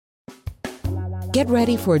Get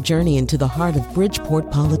ready for a journey into the heart of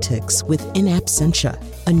Bridgeport politics with In Absentia,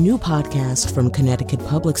 a new podcast from Connecticut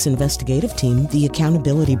Public's investigative team, The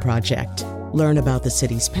Accountability Project. Learn about the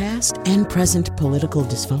city's past and present political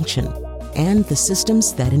dysfunction and the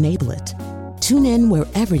systems that enable it. Tune in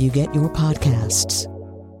wherever you get your podcasts.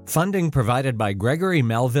 Funding provided by Gregory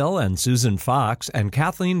Melville and Susan Fox and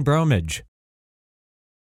Kathleen Bromage.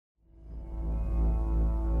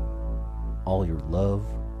 All your love,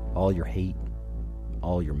 all your hate,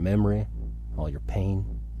 all your memory, all your pain.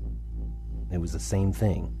 It was the same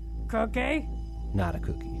thing. Cookie? Not a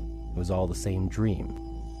cookie. It was all the same dream.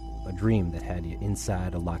 A dream that had you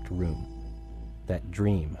inside a locked room. That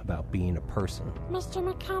dream about being a person. Mr.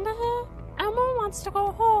 McConaughey, Elmo wants to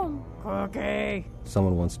go home. Cookie?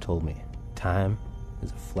 Someone once told me, time is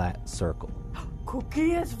a flat circle.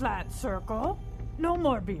 Cookie is flat circle. No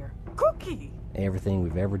more beer. Cookie! Everything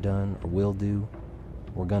we've ever done or will do,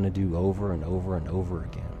 we're gonna do over and over and over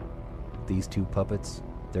again. These two puppets,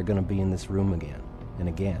 they're gonna be in this room again, and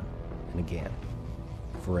again, and again.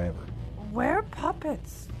 Forever. Where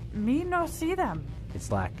puppets? Me no see them.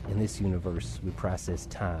 It's like in this universe we process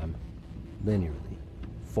time linearly,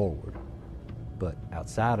 forward. But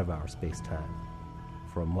outside of our space-time,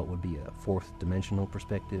 from what would be a fourth dimensional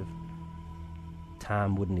perspective,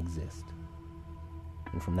 time wouldn't exist.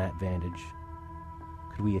 And from that vantage,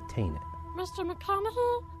 could we attain it? Mr.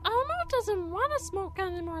 McConaughey, Elmo doesn't want to smoke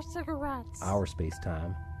any more cigarettes. Our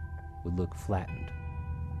space-time would look flattened,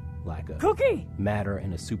 like a Cookie! matter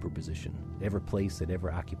in a superposition, every place it ever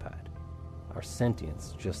occupied. Our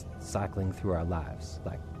sentience just cycling through our lives,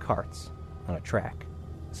 like carts on a track.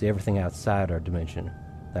 See, everything outside our dimension,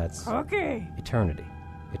 that's Cookie! eternity.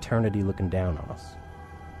 Eternity looking down on us.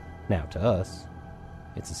 Now, to us,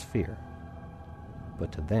 it's a sphere.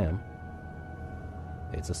 But to them,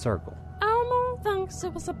 it's a circle. Elmo thinks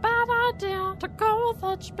it was a bad idea to go with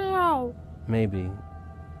HBO. Maybe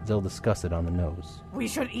they'll discuss it on the nose. We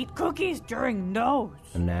should eat cookies during nose.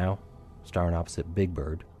 And now, starring opposite Big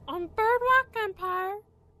Bird. On Birdwalk Empire.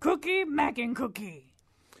 Cookie, Mac and Cookie.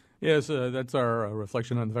 Yes, that's our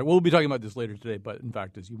reflection on the fact. We'll be talking about this later today, but in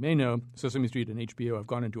fact, as you may know, Sesame Street and HBO have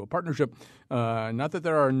gone into a partnership. Not that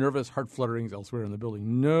there are nervous heart flutterings elsewhere in the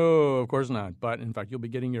building. No, of course not. But in fact, you'll be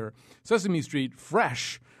getting your Sesame Street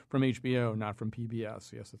fresh from HBO, not from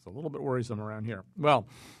PBS. Yes, it's a little bit worrisome around here. Well,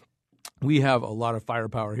 we have a lot of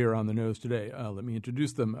firepower here on the nose today. Let me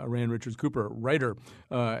introduce them. Rand Richards Cooper, writer,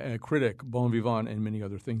 a critic, bon vivant, and many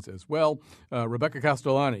other things as well. Rebecca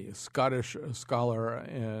Castellani, Scottish scholar,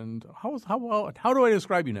 and how do I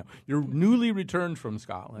describe you now? You're newly returned from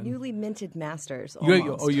Scotland. Newly minted masters.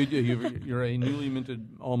 You're a newly minted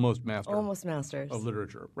almost master. Almost masters. Of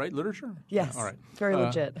literature, right? Literature? Yes. All right. Very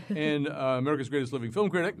legit. And America's Greatest Living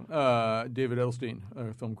Film Critic, David Edelstein,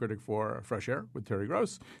 a film critic for Fresh Air with Terry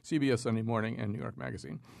Gross, CBS Sunday Morning, and New York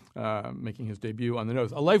Magazine, making his debut on the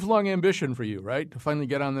nose. A lifelong ambition for you, right? To finally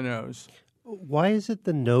get on the nose. Why is it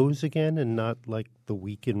the nose again and not like the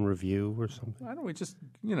Week in Review or something? I don't know. We just,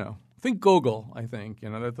 think Gogol, I think.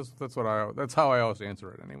 That's how I always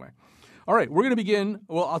answer it anyway. All right, we're going to begin.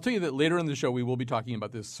 Well, I'll tell you that later in the show we will be talking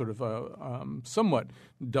about this sort of somewhat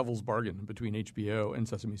devil's bargain between HBO and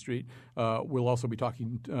Sesame Street. We'll also be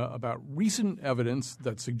talking about recent evidence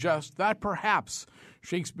that suggests that perhaps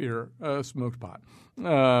Shakespeare smoked pot.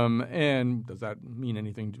 And does that mean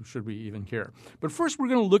anything? Should we even care? But first, we're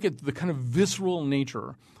going to look at the kind of visceral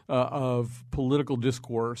nature of political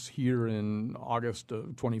discourse here in August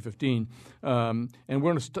of 2015. And we're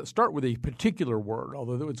going to start with a particular word,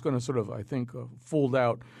 although it's going to sort of, I think, fold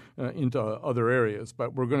out into other areas.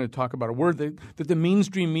 But we're going to talk about a word that the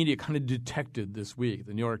mainstream media kind of detected this week.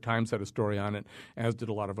 The New York Times had a story on it, as did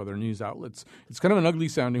a lot of other news outlets. It's kind of an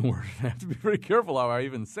ugly-sounding word. I have to be very careful how I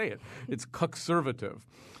even say it. It's cuckservative.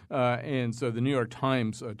 And so the New York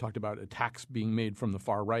Times talked about attacks being made from the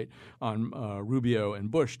far right on Rubio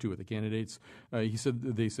and Bush, two of the candidates. They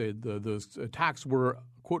said those attacks were,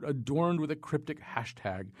 quote, adorned with a cryptic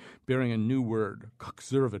hashtag bearing a new word,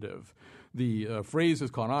 cuckservative. The phrase has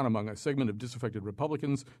caught on among a segment of disaffected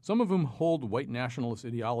Republicans, some of whom hold white nationalist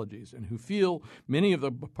ideologies and who feel many of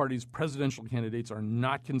the party's presidential candidates are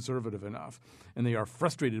not conservative enough, and they are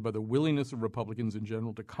frustrated by the willingness of Republicans in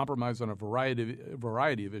general to compromise on a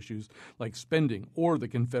variety of issues like spending or the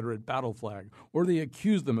Confederate battle flag, or they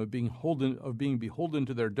accuse them of being beholden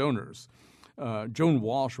to their donors. Joan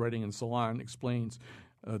Walsh, writing in Salon, explains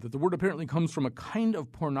that the word apparently comes from a kind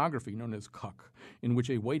of pornography known as cuck, in which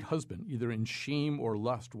a white husband, either in shame or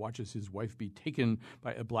lust, watches his wife be taken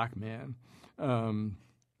by a black man. And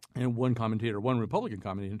one Republican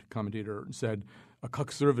commentator said, A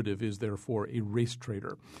cuckservative is therefore a race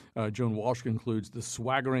traitor. Joan Walsh concludes the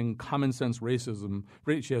swaggering common sense racism,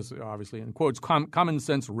 she has obviously in quotes, common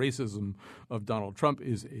sense racism of Donald Trump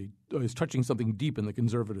is touching something deep in the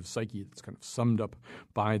conservative psyche that's kind of summed up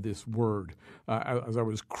by this word. As I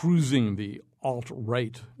was cruising the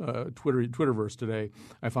alt-right Twitterverse today,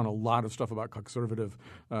 I found a lot of stuff about cuckservative.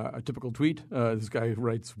 A typical tweet, this guy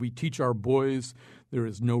writes, "We teach our boys there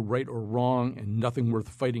is no right or wrong and nothing worth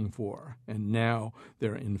fighting for. And now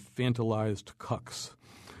they're infantilized cucks."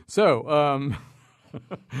 So,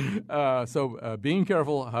 being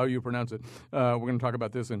careful how you pronounce it. We're going to talk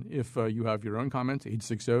about this, and if you have your own comments,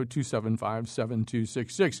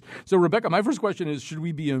 860-275-7266. So, Rebecca, my first question is, should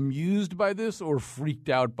we be amused by this or freaked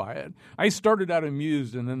out by it? I started out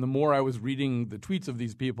amused, and then the more I was reading the tweets of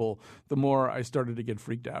these people, the more I started to get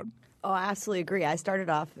freaked out. Oh, I absolutely agree. I started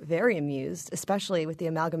off very amused, especially with the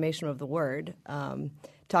amalgamation of the word.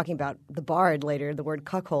 Talking about the Bard later, the word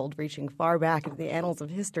cuckold reaching far back into the annals of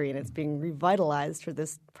history, and it's being revitalized for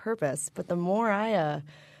this purpose. But the more I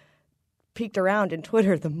peeked around in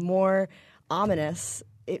Twitter, the more ominous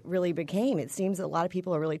it really became. It seems that a lot of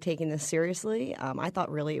people are really taking this seriously. I thought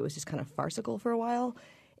really it was just kind of farcical for a while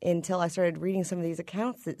until I started reading some of these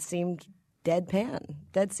accounts that seemed deadpan,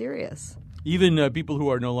 dead serious. Even people who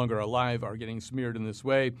are no longer alive are getting smeared in this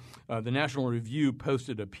way. The National Review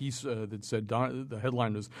posted a piece that said the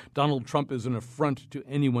headline was, "Donald Trump is an affront to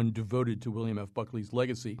anyone devoted to William F. Buckley's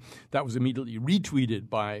legacy." That was immediately retweeted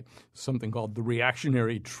by something called the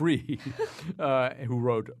Reactionary Tree, who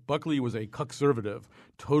wrote, "Buckley was a cuckservative,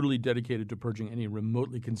 totally dedicated to purging any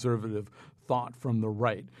remotely conservative thought from the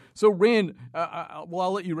right." So, Rand,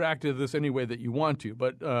 I'll let you react to this any way that you want to,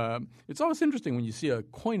 but it's always interesting when you see a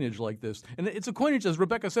coinage like this. And it's a coinage, as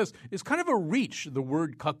Rebecca says, is kind of a reach. The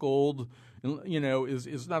word cuckold,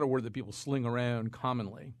 is not a word that people sling around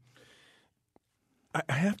commonly.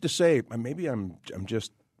 I have to say, maybe I'm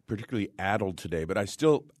just particularly addled today, but I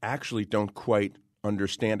still actually don't quite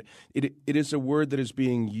understand it. It is a word that is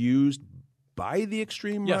being used by the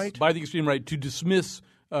extreme right? Yes, by the extreme right to dismiss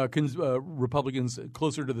Republicans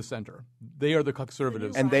closer to the center. They are the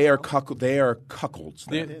cuckservatives. And they are cuckolds.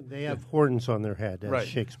 They have horns on their head, as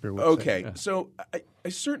Shakespeare would say. Okay, so I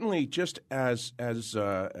certainly, just as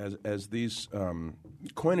these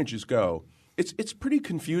coinages go, it's pretty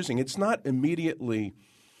confusing. It's not immediately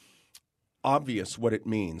obvious what it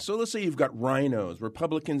means. So let's say you've got rhinos,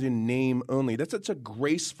 Republicans in name only. That's a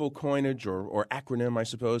graceful coinage or acronym, I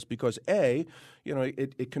suppose, because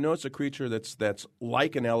it connotes a creature that's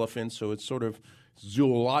like an elephant, so it's sort of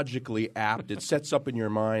zoologically apt. It sets up in your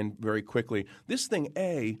mind very quickly. This thing,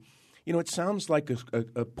 it sounds like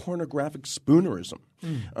a pornographic spoonerism.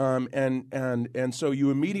 And so you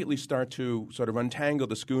immediately start to sort of untangle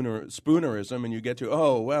the spoonerism, and you get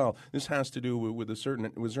to, this has to do with a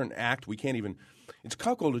certain act. We can't even – it's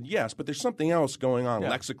cuckolded, yes, but there's something else going on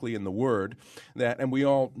lexically in the word and we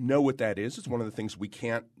all know what that is. It's one of the things we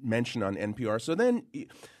can't mention on NPR. So then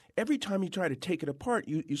every time you try to take it apart,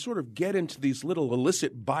 you sort of get into these little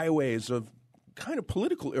illicit byways of kind of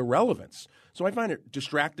political irrelevance. So I find it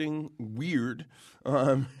distracting, weird,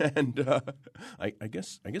 and I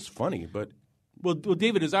guess funny. But well,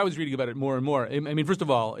 David, as I was reading about it more and more, I mean, first of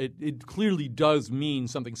all, it clearly does mean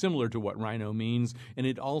something similar to what rhino means, and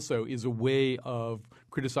it also is a way of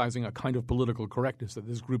criticizing a kind of political correctness that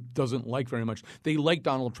this group doesn't like very much. They like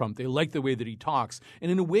Donald Trump. They like the way that he talks.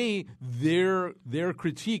 And in a way, their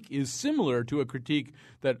critique is similar to a critique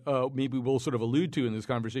that maybe we'll sort of allude to in this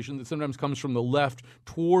conversation that sometimes comes from the left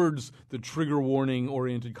towards the trigger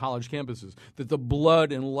warning-oriented college campuses, that the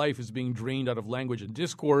blood and life is being drained out of language and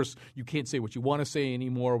discourse. You can't say what you want to say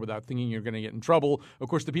anymore without thinking you're going to get in trouble. Of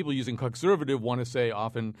course, the people using cuckservative want to say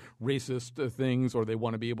often racist things, or they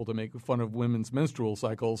want to be able to make fun of women's menstrual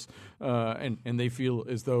cycles, and they feel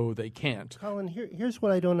as though they can't. Colin, here's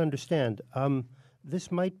what I don't understand.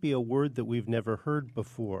 This might be a word that we've never heard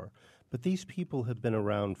before, but these people have been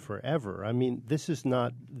around forever. I mean,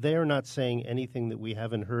 they're not saying anything that we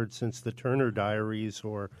haven't heard since the Turner Diaries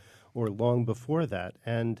or long before that.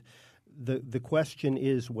 And the question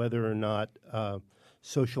is whether or not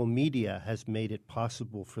social media has made it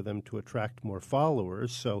possible for them to attract more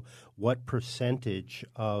followers. So what percentage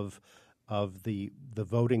of the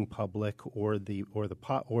voting public or the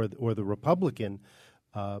Republican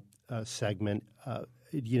segment,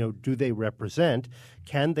 do they represent?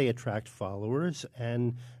 Can they attract followers?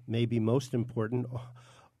 And maybe most important,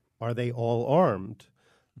 are they all armed?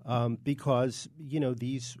 Because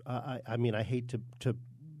these. I hate to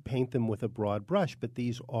paint them with a broad brush, but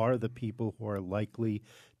these are the people who are likely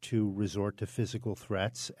to resort to physical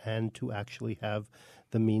threats and to actually have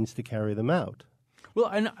the means to carry them out. Well,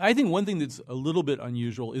 and I think one thing that's a little bit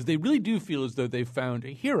unusual is they really do feel as though they've found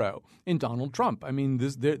a hero in Donald Trump. I mean,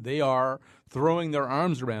 they are throwing their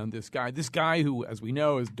arms around this guy who, as we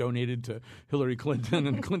know, has donated to Hillary Clinton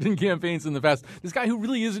and Clinton campaigns in the past. This guy who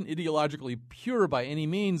really isn't ideologically pure by any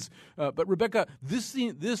means. But Rebecca, this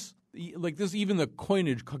even the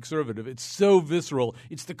coinage conservative, it's so visceral.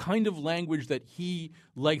 It's the kind of language that he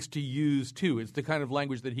likes to use too. It's the kind of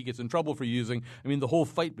language that he gets in trouble for using. I mean, the whole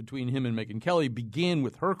fight between him and Megyn Kelly began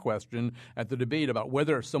with her question at the debate about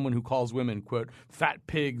whether someone who calls women, quote, fat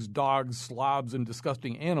pigs, dogs, slobs, and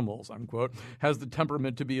disgusting animals, unquote, has the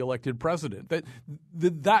temperament to be elected president.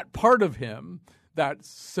 That part of him that's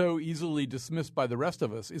so easily dismissed by the rest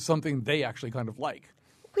of us is something they actually kind of like.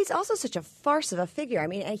 He's also such a farce of a figure. I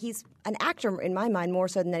mean, he's an actor in my mind more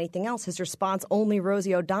so than anything else. His response, only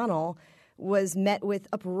Rosie O'Donnell, was met with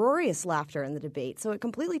uproarious laughter in the debate. So it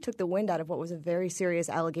completely took the wind out of what was a very serious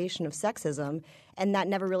allegation of sexism, and that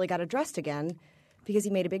never really got addressed again because he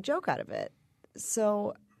made a big joke out of it.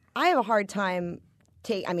 So I have a hard time,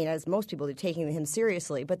 as most people do, taking him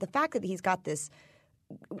seriously. But the fact that he's got this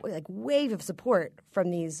wave of support from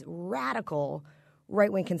these radical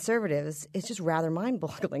right-wing conservatives is just rather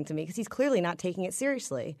mind-boggling to me because he's clearly not taking it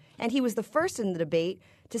seriously. And he was the first in the debate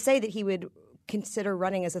to say that he would consider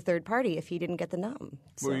running as a third party if he didn't get the nom.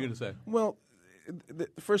 What were you going to say? Well,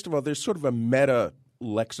 first of all, there's sort of a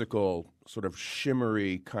meta-lexical sort of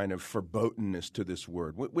shimmery kind of verbotenness to this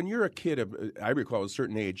word. When you're a kid, I recall a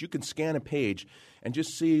certain age, you can scan a page and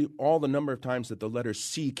just see all the number of times that the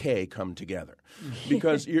letters CK come together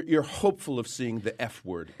because you're hopeful of seeing the F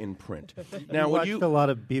word in print. Now, watched a lot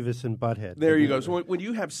of Beavis and Butthead. There you go. So when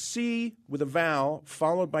you have C with a vowel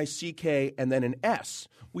followed by CK and then an S,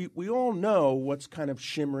 we all know what's kind of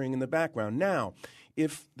shimmering in the background. Now,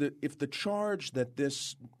 if the charge that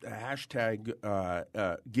this hashtag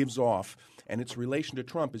gives off and its relation to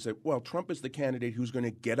Trump is that, well, Trump is the candidate who's going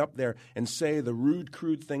to get up there and say the rude,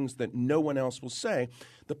 crude things that no one else will say,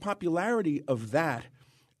 the popularity of that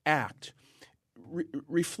act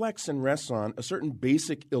reflects and rests on a certain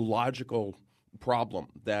basic illogical problem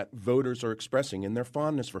that voters are expressing in their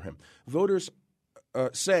fondness for him. Voters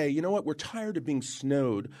say, you know what, we're tired of being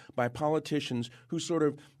snowed by politicians who sort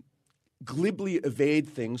of glibly evade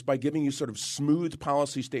things by giving you sort of smooth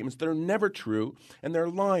policy statements that are never true and they're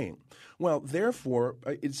lying. Well, therefore,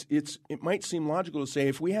 it might seem logical to say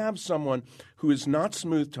if we have someone who is not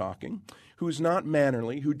smooth talking, who's not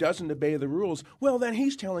mannerly, who doesn't obey the rules, well, then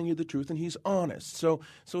he's telling you the truth and he's honest. So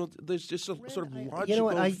there's just a sort of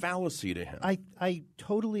logical fallacy to him. I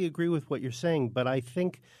totally agree with what you're saying, but I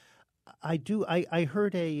think I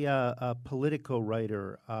heard a Politico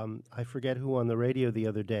writer, I forget who, on the radio the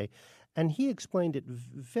other day, and he explained it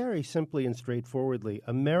very simply and straightforwardly.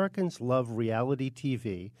 Americans love reality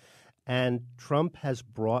TV, and Trump has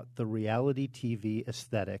brought the reality TV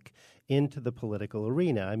aesthetic into the political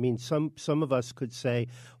arena. I mean, some of us could say,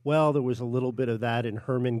 well, there was a little bit of that in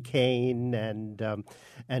Herman Cain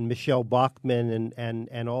and Michelle Bachmann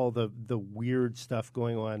and all the weird stuff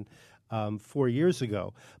going on 4 years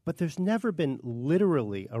ago. But there's never been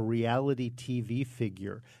literally a reality TV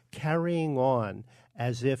figure carrying on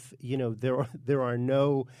as if, you know, there are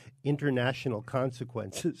no international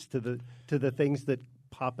consequences to the things that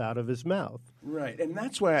pop out of his mouth. Right, and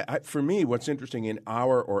that's why, for me, what's interesting in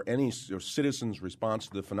our or any citizen's response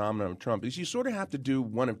to the phenomenon of Trump is you sort of have to do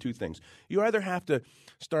one of two things. You either have to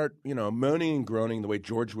start, moaning and groaning the way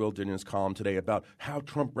George Will did in his column today about how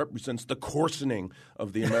Trump represents the coarsening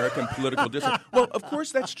of the American political discourse. Well, of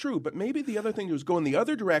course that's true, but maybe the other thing is go in the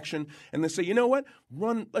other direction and then say, you know what,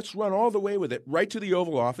 let's run all the way with it, right to the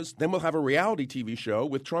Oval Office. Then we'll have a reality TV show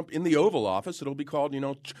with Trump in the Oval Office. It'll be called,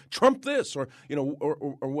 Trump this or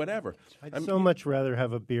whatever. I'd so much rather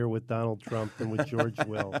have a beer with Donald Trump than with George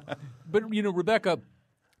Will. But, Rebecca,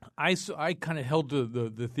 I kind of held to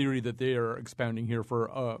the theory that they are expounding here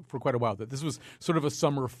for quite a while, that this was sort of a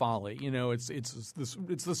summer folly. It's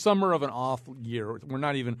the summer of an off year. We're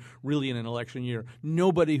not even really in an election year.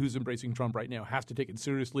 Nobody who's embracing Trump right now has to take it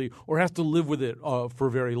seriously or has to live with it for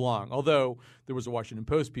very long. Although there was a Washington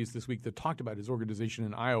Post piece this week that talked about his organization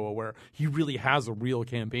in Iowa, where he really has a real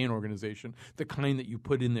campaign organization, the kind that you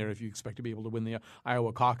put in there if you expect to be able to win the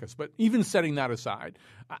Iowa caucus. But even setting that aside,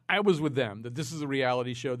 I was with them that this is a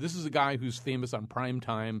reality show. This is a guy who's famous on prime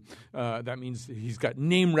time. That means he's got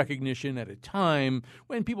name recognition at a time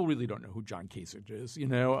when people really don't know who John Kasich is,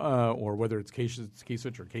 or whether it's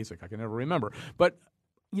Kasich or Kasich. I can never remember. But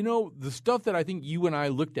the stuff that I think you and I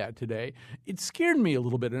looked at today, it scared me a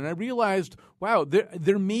little bit. And I realized, wow,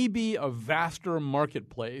 there may be a vaster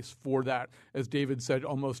marketplace for that, as David said,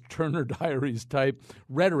 almost Turner Diaries type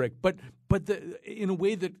rhetoric. But but in a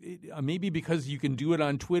way that maybe because you can do it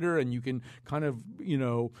on Twitter and you can kind of,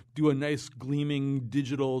 do a nice gleaming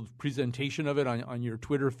digital presentation of it on your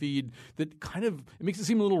Twitter feed, that kind of it makes it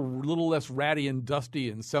seem a little less ratty and dusty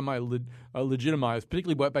and semi-legitimized,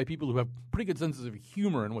 particularly by people who have pretty good senses of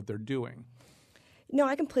humor in what they're doing. No,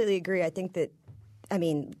 I completely agree. I think that,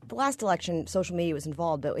 the last election, social media was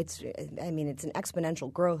involved, but it's an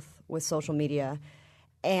exponential growth with social media.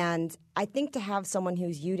 And I think to have someone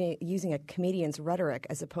who's using a comedian's rhetoric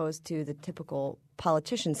as opposed to the typical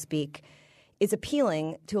politician speak is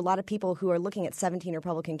appealing to a lot of people who are looking at 17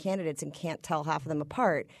 Republican candidates and can't tell half of them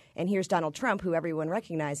apart. And here's Donald Trump, who everyone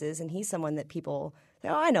recognizes, and he's someone that people say,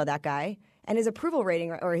 oh, I know that guy. And his approval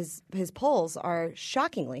rating or his polls are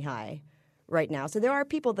shockingly high right now. So there are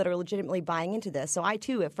people that are legitimately buying into this. So I,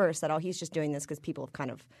 too, at first thought, he's just doing this because people have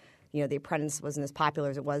kind of – The Apprentice wasn't as popular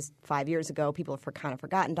as it was 5 years ago. People have kind of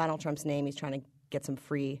forgotten Donald Trump's name. He's trying to get some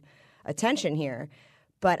free attention here.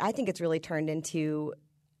 But I think it's really turned into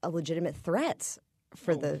a legitimate threat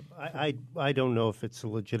for the – I don't know if it's a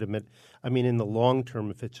legitimate – in the long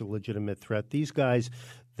term, if it's a legitimate threat. These guys,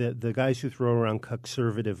 the guys who throw around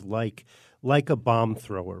conservative like a bomb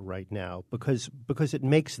thrower right now because it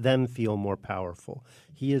makes them feel more powerful.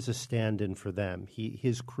 He is a stand-in for them.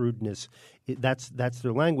 His crudeness, that's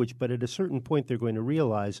their language. But at a certain point, they're going to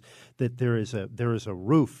realize that there is a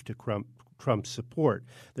roof to Trump's support.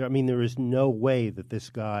 There is no way that this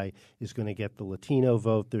guy is going to get the Latino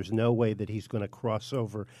vote. There's no way that he's going to cross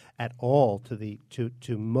over at all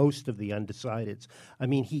to most of the undecideds.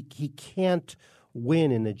 He can't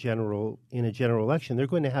win in a general election. They're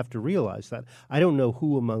going to have to realize that. I don't know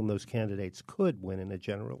who among those candidates could win in a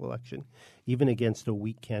general election, even against a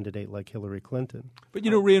weak candidate like Hillary Clinton. But,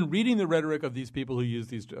 Rand, reading the rhetoric of these people who use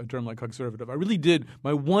these terms like conservative, I really did.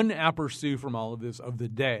 My one aperçu from all of this of the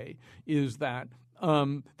day is that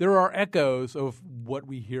there are echoes of what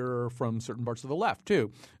we hear from certain parts of the left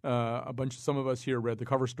too. Some of us here read the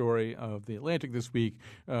cover story of The Atlantic this week,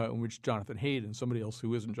 in which Jonathan Haidt and somebody else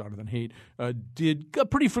who isn't Jonathan Haidt did a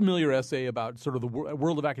pretty familiar essay about sort of the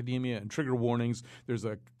world of academia and trigger warnings. There's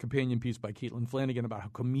a companion piece by Caitlin Flanagan about how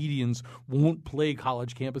comedians won't play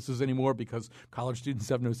college campuses anymore because college students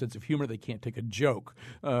have no sense of humor. They can't take a joke.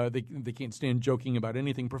 They can't stand joking about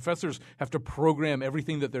anything. Professors have to program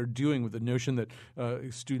everything that they're doing with the notion that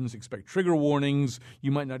students expect trigger warnings.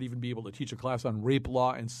 You might not even be able to teach a class on rape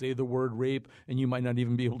law and say the word rape, and you might not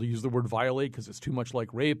even be able to use the word violate because it's too much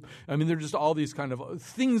like rape. There are just all these kind of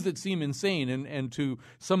things that seem insane. And to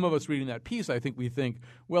some of us reading that piece, I think we think,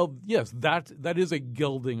 well, yes, that is a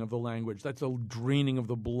gilding of the language. That's a draining of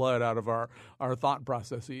the blood out of our thought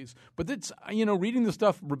processes. But that's, reading the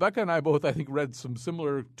stuff, Rebecca and I both, I think, read some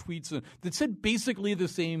similar tweets that said basically the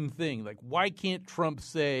same thing. Like, why can't Trump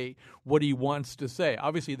say what he wants to say?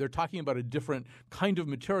 Obviously, they're talking about a different kind of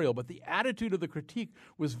material, but the attitude of the critique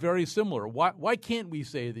was very similar. Why can't we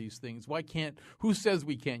say these things? Who says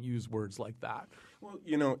we can't use words like that? Well,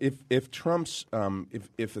 if Trump's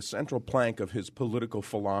if the central plank of his political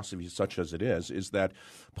philosophy, such as it is that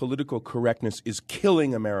political correctness is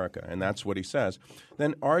killing America, and that's what he says,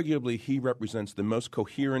 then arguably he represents the most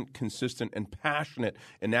coherent, consistent, and passionate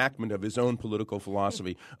enactment of his own political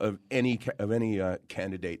philosophy of any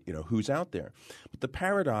candidate who's out there. But the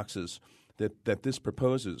paradoxes that this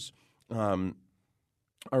proposes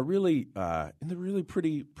are really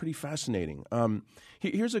pretty fascinating.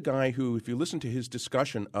 Here's a guy who, if you listen to his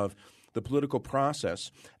discussion of the political process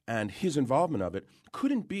and his involvement of it,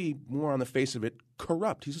 couldn't be more on the face of it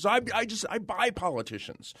corrupt. He says, I buy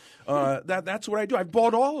politicians. That's what I do. I've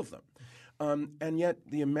bought all of them. And yet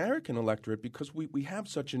the American electorate, because we have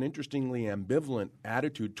such an interestingly ambivalent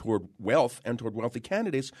attitude toward wealth and toward wealthy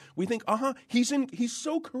candidates, we think, he's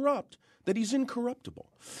so corrupt that he's incorruptible.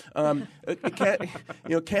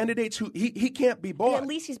 Candidates who he can't be bought. Yeah, at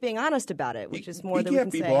least he's being honest about it, which is more than we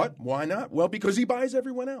can say. He can't be bought. Why not? Well, because he buys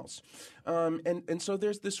everyone else. And so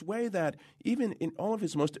there's this way that even in all of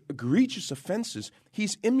his most egregious offenses,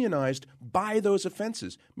 he's immunized by those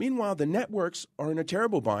offenses. Meanwhile, the networks are in a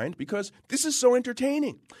terrible bind because this is so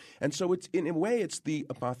entertaining. And so it's in a way it's the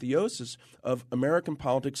apotheosis of American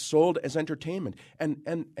politics sold as entertainment.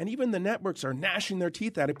 And even the networks are gnashing their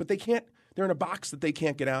teeth at it, but they can't. They're in a box that they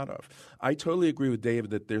can't get out of. I totally agree with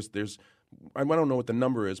Dave that there's I don't know what the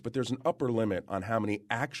number is, but there's an upper limit on how many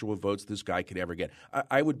actual votes this guy could ever get.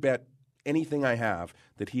 I would bet anything I have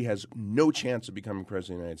that he has no chance of becoming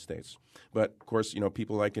president of the United States. But, of course,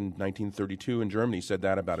 people like in 1932 in Germany said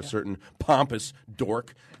that about a certain pompous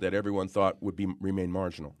dork that everyone thought would remain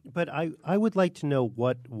marginal. But I would like to know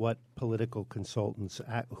what political consultants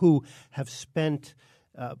who have spent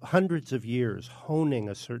hundreds of years honing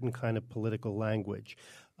a certain kind of political language,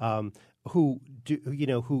 who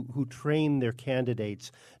train their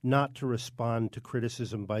candidates not to respond to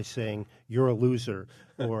criticism by saying you're a loser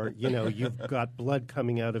or you've got blood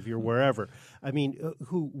coming out of your wherever. I mean,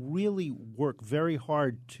 who really work very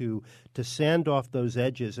hard to sand off those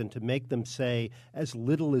edges and to make them say as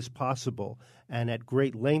little as possible and at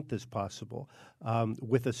great length as possible,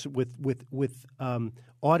 with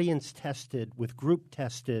audience tested, with group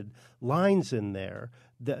tested lines in there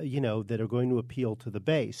that are going to appeal to the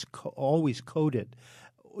base, always coded.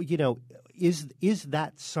 Is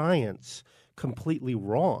that science completely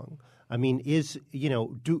wrong? I mean,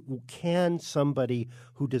 can somebody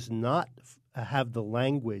who does not have the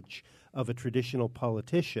language of a traditional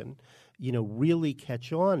politician, really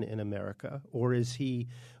catch on in America, or is he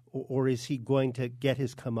going to get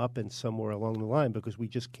his comeuppance somewhere along the line because we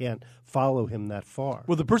just can't follow him that far?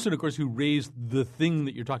 Well, the person, of course, who raised the thing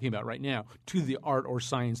that you're talking about right now to the art or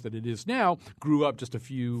science that it is now grew up just a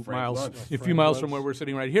few miles from where we're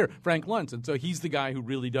sitting right here, Frank Luntz. And so he's the guy who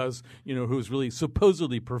really does, who's really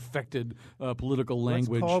supposedly perfected political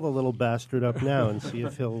language. Let's call the little bastard up now and see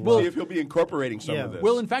if he'll see if he'll be incorporating some of this.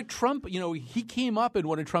 Well, in fact, Trump, he came up in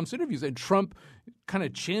one of Trump's interviews, and Trump, kind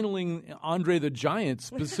of channeling Andre the Giant,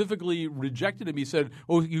 specifically rejected him. He said,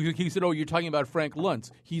 you're talking about Frank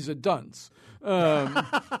Luntz. He's a dunce.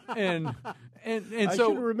 And I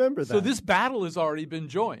so should remember that. So this battle has already been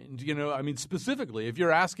joined. Specifically, if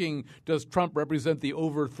you're asking, does Trump represent the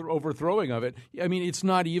overthrowing of it? I mean, it's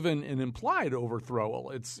not even an implied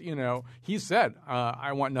overthrowal. It's he said,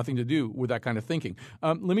 I want nothing to do with that kind of thinking.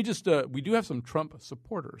 Let me just we do have some Trump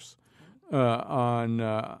supporters on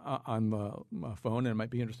the phone, and it might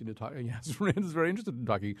be interesting to talk. Yes, Rand is very interested in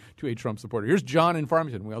talking to a Trump supporter. Here's John in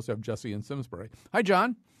Farmington. We also have Jesse in Simsbury. Hi,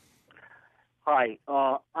 John. Hi.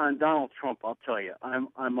 On Donald Trump, I'll tell you, I'm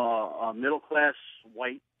a middle class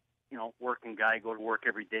white, working guy. Go to work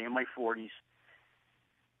every day in my 40s,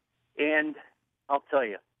 and I'll tell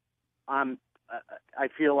you, I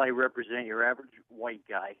feel I represent your average white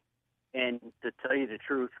guy. And to tell you the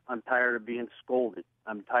truth, I'm tired of being scolded.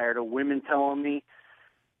 I'm tired of women telling me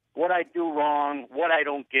what I do wrong, what I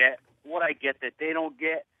don't get, what I get that they don't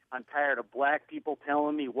get. I'm tired of black people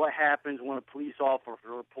telling me what happens when a police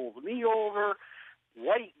officer pulls me over.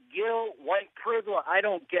 White guilt, white privilege. I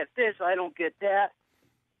don't get this. I don't get that.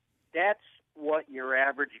 That's what your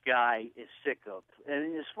average guy is sick of.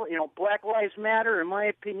 And Black Lives Matter. In my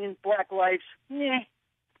opinion, Black lives,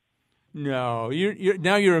 No,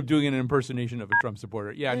 you're doing an impersonation of a Trump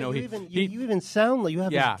supporter. Yeah, no, you even sound like you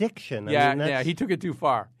have his diction. Yeah, he took it too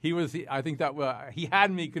far. I think that he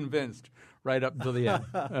had me convinced right up to the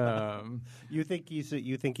end. You think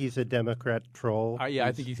he's a Democrat troll? Yeah,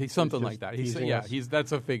 I think he's something like that.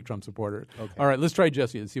 That's a fake Trump supporter. Okay. All right, let's try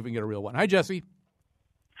Jesse and see if we can get a real one. Hi, Jesse.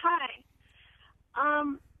 Hi.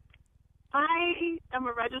 I am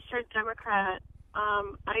a registered Democrat.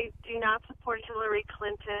 I do not support Hillary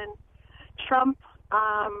Clinton. Trump,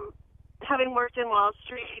 having worked in Wall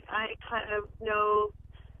Street, I kind of know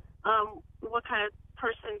what kind of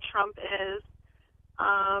person Trump is.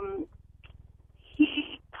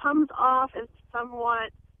 He comes off as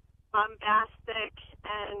somewhat bombastic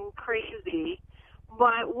and crazy,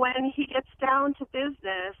 but when he gets down to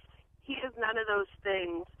business, he is none of those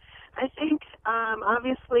things. I think,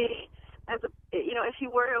 obviously, if he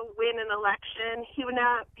were to win an election, he would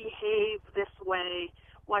not behave this way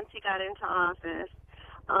once he got into office.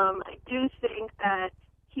 I do think that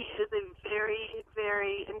he is a very,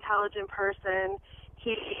 very intelligent person.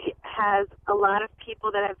 He has a lot of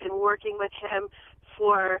people that have been working with him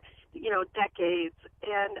for, decades.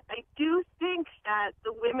 And I do think that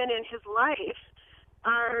the women in his life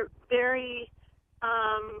are very,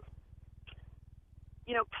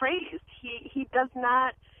 praised. He does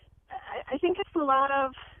not, I think it's a lot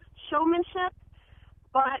of showmanship,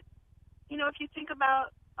 but, if you think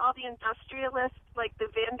about all the industrialists like the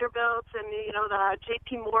Vanderbilts and, the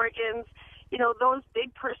J.P. Morgans, those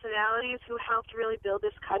big personalities who helped really build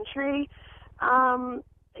this country,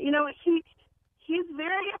 he's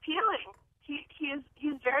very appealing.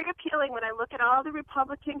 He's very appealing. When I look at all the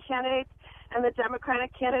Republican candidates and the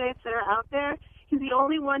Democratic candidates that are out there, he's the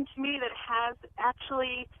only one to me that has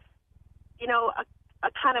actually, a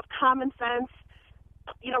kind of common sense,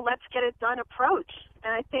 let's get it done approach.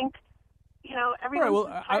 And I think,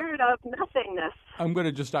 everyone's tired of nothingness. I'm going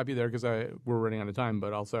to just stop you there because we're running out of time,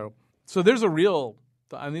 but also, so there's a real,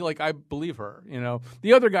 I believe her,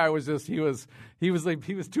 The other guy was just, he was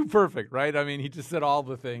too perfect, right? I mean, he just said all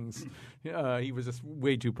the things. He was just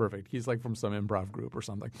way too perfect. He's like from some improv group or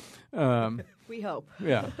something. We hope.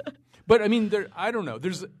 Yeah. But I mean, I don't know.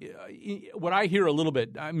 There's what I hear a little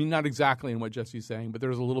bit. I mean, not exactly in what Jesse's saying, but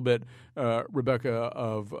there's a little bit, Rebecca,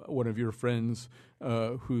 of one of your friends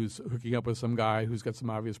who's hooking up with some guy who's got some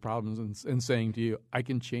obvious problems and saying to you, "I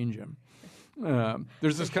can change him."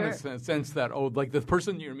 There's this kind of sense that like the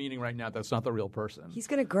person you're meeting right now, that's not the real person. He's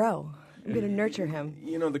going to grow. I'm going to nurture him.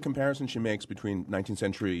 You know, the comparison she makes between 19th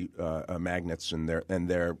century magnates and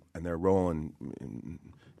their role in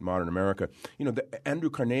modern America. You know, Andrew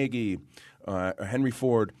Carnegie, Henry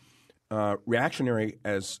Ford, reactionary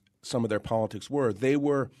as some of their politics were, they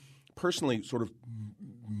were personally sort of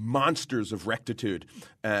monsters of rectitude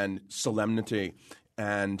and solemnity,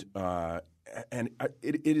 and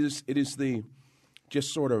it is the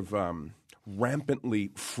just sort of rampantly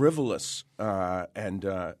frivolous and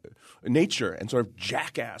nature and sort of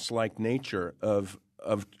jackass-like nature of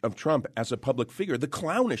Trump as a public figure, the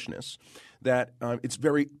clownishness that it's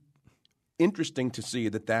very interesting to see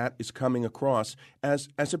that is coming across as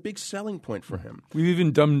a big selling point for him. We've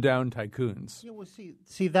even dumbed down tycoons. Yeah, well,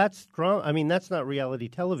 see, that's drama. I mean, that's not reality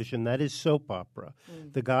television. That is soap opera.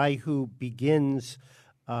 The guy who begins,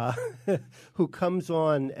 who comes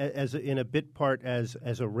on in a bit part as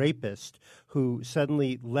a rapist, who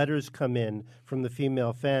suddenly letters come in from the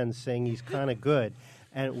female fans saying he's kind of good,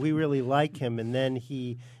 and we really like him, and then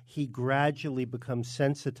he gradually becomes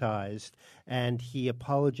sensitized, and he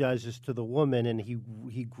apologizes to the woman, and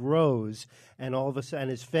he grows, and all of a sudden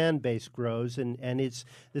his fan base grows, and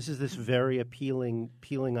this is this very appealing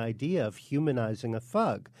idea of humanizing a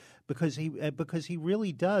thug, because he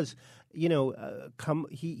really does, you know,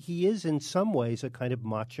 he is in some ways a kind of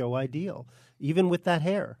macho ideal, even with that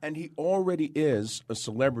hair. And he already is a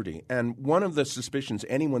celebrity. And one of the suspicions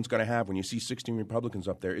anyone's going to have when you see 16 Republicans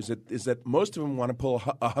up there is that most of them want to pull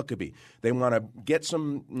a Huckabee. They want to get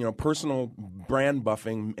some, you know, personal brand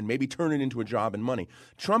buffing and maybe turn it into a job and money.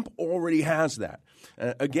 Trump already has that.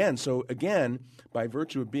 Again, by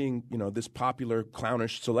virtue of being, you know, this popular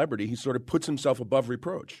clownish celebrity, he sort of puts himself above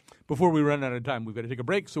reproach. Before we run out of time, we've got to take a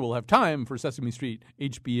break, so we'll have time for Sesame Street,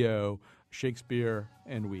 HBO, Shakespeare,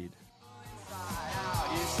 and weed.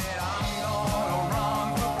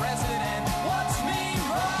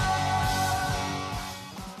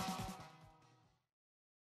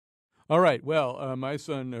 All right. Well, my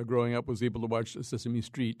son growing up was able to watch Sesame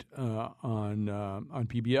Street on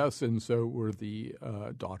PBS, and so were the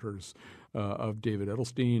daughters of David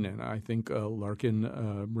Edelstein, and I think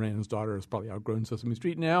Larkin, Rand's daughter, has probably outgrown Sesame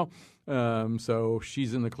Street now, so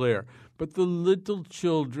she's in the clear. But the little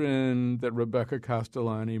children that Rebecca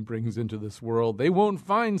Castellani brings into this world, they won't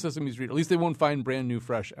find Sesame Street. At least they won't find brand new,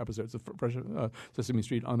 fresh episodes of Sesame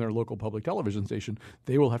Street on their local public television station.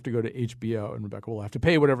 They will have to go to HBO, and Rebecca will have to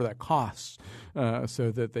pay whatever that costs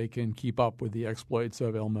so that they can keep up with the exploits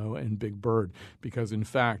of Elmo and Big Bird. Because, in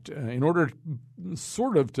fact, in order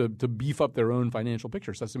sort of to beef up their own financial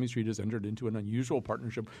picture, Sesame Street has entered into an unusual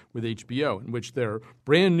partnership with HBO in which their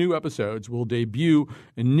brand new episodes will debut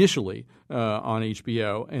initially on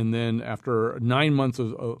HBO, and then after 9 months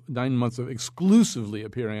of exclusively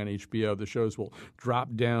appearing on HBO, the shows will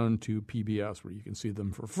drop down to PBS, where you can see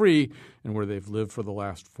them for free and where they've lived for the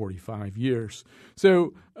last 45 years.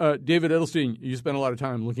 So, David Edelstein, you spent a lot of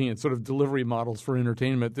time looking at sort of delivery models for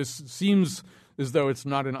entertainment. This seems as though it's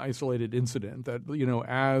not an isolated incident, that, you know,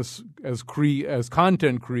 as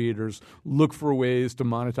content creators look for ways to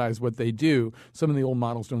monetize what they do, some of the old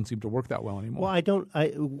models don't seem to work that well anymore. Well,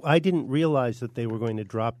 I didn't realize that they were going to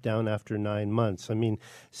drop down after 9 months. I mean,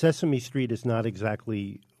 Sesame Street is not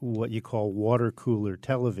exactly what you call water cooler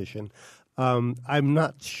television. I'm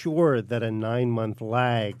not sure that a 9-month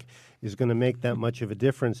lag is going to make that much of a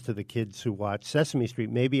difference to the kids who watch Sesame Street.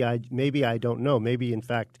 Maybe I don't know. Maybe in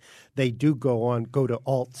fact they do go to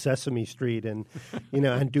alt Sesame Street and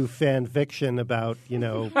and do fan fiction about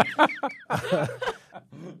I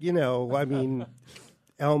mean,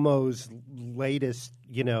 Elmo's latest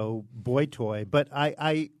boy toy. But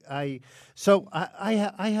I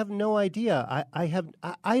have no idea.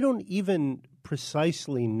 I don't even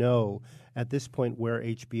precisely know at this point where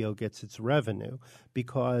HBO gets its revenue,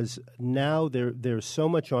 because now there's so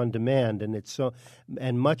much on demand,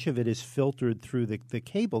 and much of it is filtered through the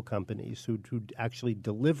cable companies who actually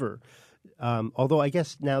deliver. Although I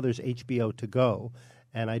guess now there's HBO to go,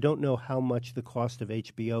 and I don't know how much the cost of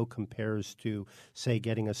HBO compares to, say,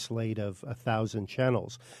 getting a slate of 1,000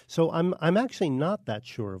 channels. So I'm actually not that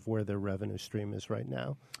sure of where their revenue stream is right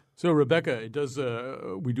now. So, Rebecca, it does.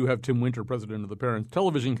 We do have Tim Winter, president of the Parents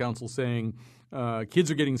Television Council, saying Kids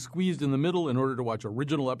are getting squeezed in the middle in order to watch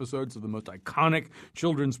original episodes of the most iconic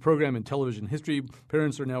children's program in television history.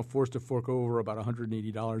 Parents are now forced to fork over about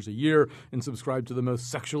 $180 a year and subscribe to the most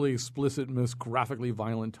sexually explicit, most graphically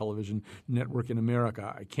violent television network in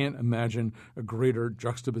America. I can't imagine a greater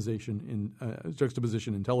juxtaposition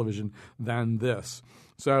in television than this.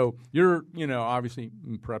 So you're, obviously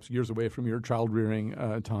perhaps years away from your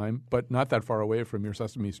child-rearing time, but not that far away from your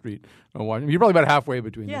Sesame Street watching. You're probably about halfway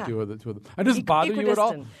between the two of them. And does it bother you at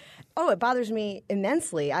all? Oh, it bothers me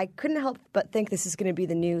immensely. I couldn't help but think this is going to be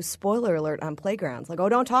the new spoiler alert on playgrounds. Like,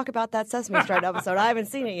 don't talk about that Sesame Street episode. I haven't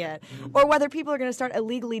seen it yet. Or whether people are going to start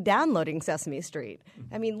illegally downloading Sesame Street.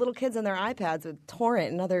 I mean, little kids on their iPads with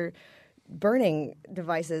torrent and other burning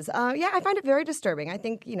devices. I find it very disturbing. I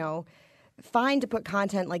think, fine to put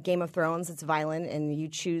content like Game of Thrones that's violent and you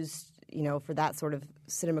choose, for that sort of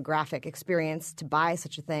cinematographic experience to buy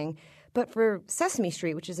such a thing. But for Sesame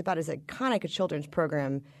Street, which is about as iconic a children's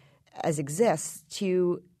program as exists,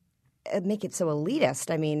 to make it so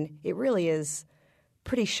elitist, I mean, it really is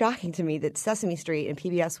pretty shocking to me that Sesame Street and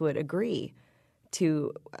PBS would agree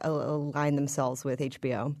to align themselves with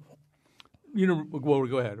HBO. Well,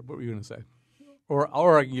 go ahead. What were you going to say?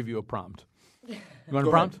 Or I can give you a prompt. You want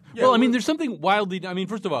a prompt? Yeah, well, I mean, there's something wildly – I mean,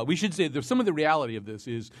 first of all, we should say that some of the reality of this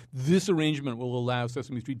is this arrangement will allow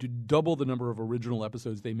Sesame Street to double the number of original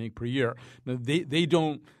episodes they make per year. Now, they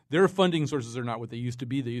don't – their funding sources are not what they used to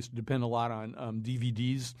be. They used to depend a lot on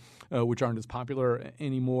DVDs, which aren't as popular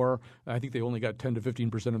anymore. I think they only got 10 to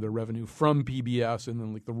 15% of their revenue from PBS, and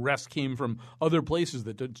then the rest came from other places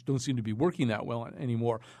that don't seem to be working that well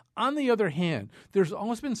anymore. On the other hand, there's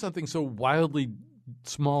always been something so wildly –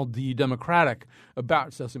 small d democratic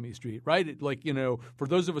about Sesame Street, right? For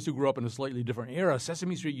those of us who grew up in a slightly different era,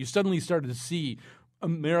 Sesame Street, you suddenly started to see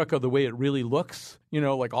America the way it really looks,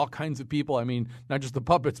 like all kinds of people. I mean, not just the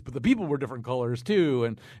puppets, but the people were different colors too.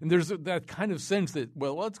 And there's that kind of sense that,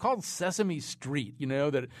 well, it's called Sesame Street,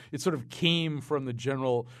 that it sort of came from the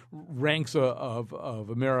general ranks of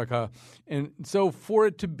America. And so for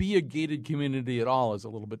it to be a gated community at all is a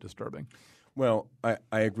little bit disturbing. Well, I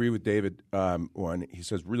agree with David. One, he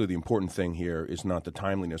says really the important thing here is not the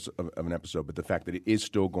timeliness of an episode, but the fact that it is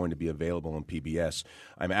still going to be available on PBS.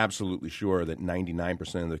 I'm absolutely sure that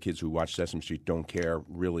 99% of the kids who watch Sesame Street don't care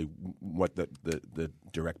really what the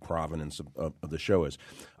direct provenance of the show is.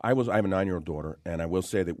 I have a 9-year-old daughter, and I will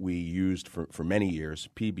say that we used for many years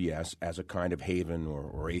PBS as a kind of haven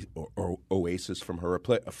or oasis for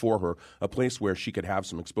her, a place where she could have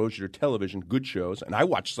some exposure to television, good shows, and I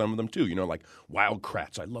watched some of them too. Like Wild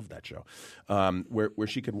Kratts, I love that show, where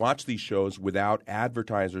she could watch these shows without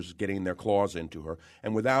advertisers getting their claws into her,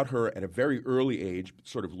 and without her at a very early age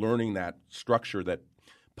sort of learning that structure that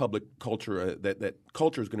public culture that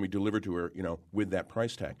culture is going to be delivered to her, with that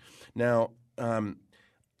price tag. Now,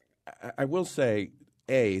 I will say,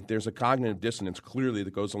 there's a cognitive dissonance clearly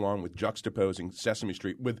that goes along with juxtaposing Sesame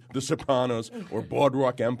Street with The Sopranos or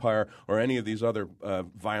Boardwalk Empire or any of these other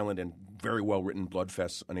violent and very well-written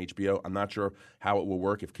bloodfests on HBO. I'm not sure how it will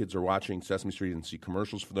work if kids are watching Sesame Street and see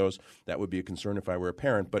commercials for those. That would be a concern if I were a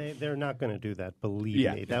parent. But they're not going to do that, believe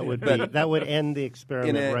me. That would end the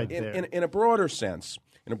experiment there. In a broader sense,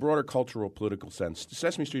 in a broader cultural, political sense,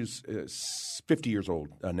 Sesame Street is 50 years old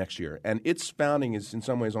next year, and its founding is in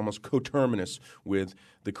some ways almost coterminous with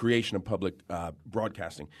the creation of public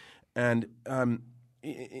broadcasting. And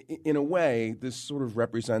in a way, this sort of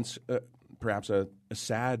represents perhaps a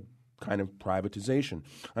sad kind of privatization.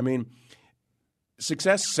 I mean,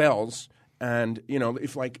 success sells, and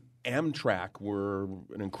if Amtrak were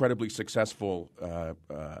an incredibly successful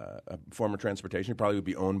form of transportation, it probably would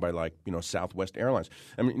be owned by Southwest Airlines.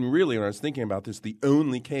 I mean, really, when I was thinking about this, the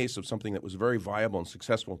only case of something that was very viable and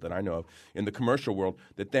successful that I know of in the commercial world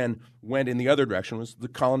that then went in the other direction was the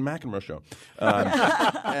Colin McEnroe show.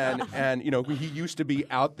 And he used to be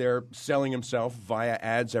out there selling himself via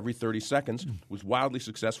ads every 30 seconds, was wildly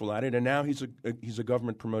successful at it, and now he's a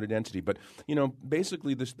government promoted entity. But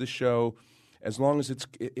basically, this show, as long as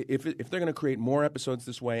if they're going to create more episodes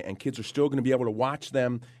this way and kids are still going to be able to watch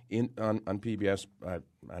them on PBS, I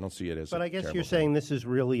don't see it as. But I guess you're saying this is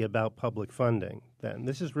really about public funding. Then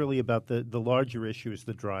this is really about the larger issue is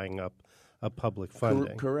the drying up of public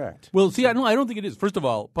funding. Correct. Well, see, I don't think it is. First of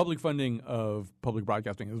all, public funding of public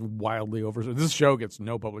broadcasting is wildly over. This show gets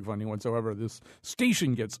no public funding whatsoever. This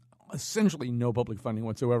station gets essentially no public funding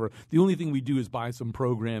whatsoever. The only thing we do is buy some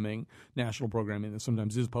programming, national programming that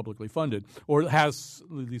sometimes is publicly funded or has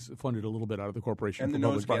at least funded a little bit out of the corporation. And the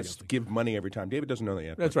nose guys give money every time. David doesn't know that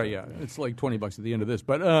yet. That's right, yeah. It's like $20 at the end of this.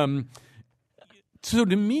 But so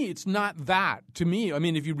to me, it's not that. To me, I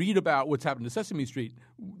mean, if you read about what's happened to Sesame Street,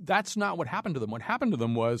 that's not what happened to them. What happened to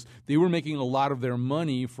them was they were making a lot of their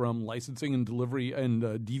money from licensing and delivery and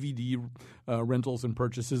DVD rentals and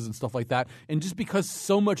purchases and stuff like that. And just because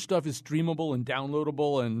so much stuff is streamable and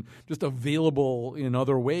downloadable and just available in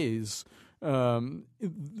other ways, that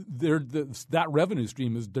revenue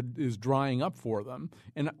stream is drying up for them.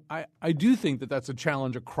 And I do think that that's a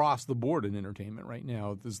challenge across the board in entertainment right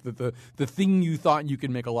now. Is that the thing you thought you could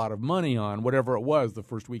make a lot of money on, whatever it was, the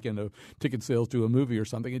first weekend of ticket sales to a movie or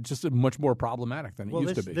something, it's just much more problematic than it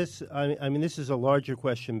used to be. This is a larger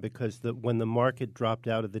question because when the market dropped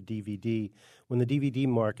out of the DVD, when the DVD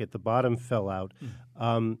market, the bottom fell out,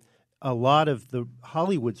 a lot of the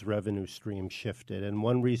Hollywood's revenue stream shifted, and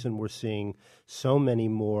one reason we're seeing so many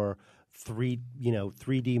more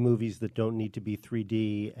 3D movies that don't need to be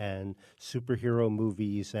 3D and superhero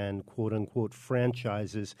movies and quote unquote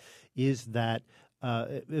franchises is that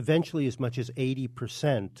eventually as much as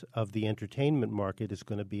 80% of the entertainment market is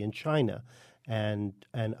going to be in China and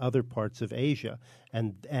other parts of Asia,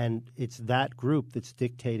 and it's that group that's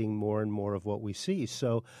dictating more and more of what we see.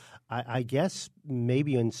 So I guess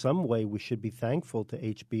maybe in some way we should be thankful to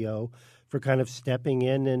HBO for kind of stepping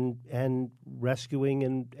in and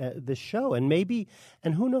rescuing this show, and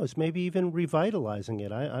who knows, maybe even revitalizing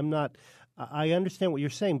it. I understand what you're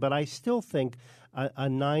saying, but I still think a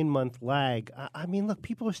 9-month lag. I mean, look,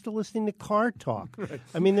 people are still listening to car talk. Right.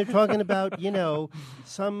 I mean, they're talking about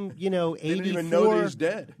some 84. They didn't even know that he's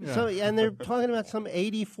dead. Yeah. So, and they're talking about some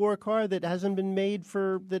 84 car that hasn't been made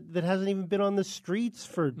that hasn't even been on the streets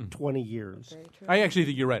for 20 years. I actually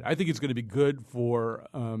think you're right. I think it's going to be good for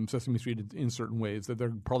Sesame Street in certain ways, that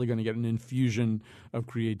they're probably going to get an infusion of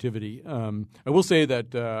creativity. I will say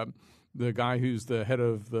that the guy who's the head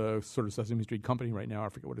of the sort of Sesame Street company right now, I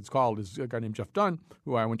forget what it's called, is a guy named Jeff Dunn,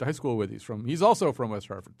 who I went to high school with. He's also from West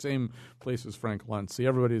Hartford, same place as Frank Luntz. See,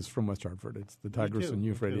 everybody's from West Hartford. It's the Tigris and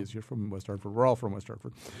Euphrates. You're from West Hartford. We're all from West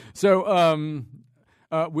Hartford. So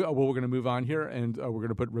we're going to move on here, and we're going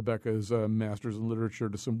to put Rebecca's master's in literature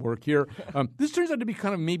to some work here. This turns out to be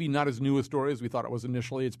kind of maybe not as new a story as we thought it was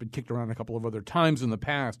initially. It's been kicked around a couple of other times in the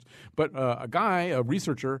past. But a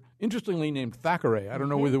researcher, interestingly named Thackeray, I don't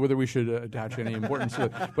know whether we should attach any importance to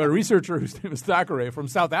it, but a researcher whose name is Thackeray from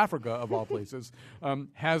South Africa, of all places,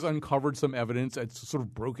 has uncovered some evidence at sort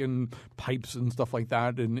of broken pipes and stuff like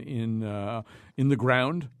that in the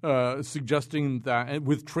ground, suggesting that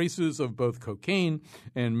with traces of both cocaine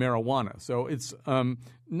and marijuana. So it's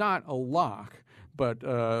not a lock, but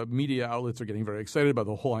media outlets are getting very excited about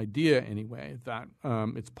the whole idea anyway, that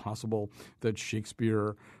it's possible that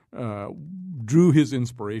Shakespeare drew his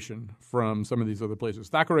inspiration from some of these other places.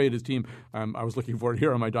 Thackeray and his team, I was looking for it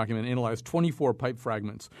here on my document, analyzed 24 pipe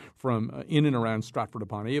fragments from in and around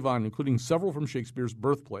Stratford-upon-Avon, including several from Shakespeare's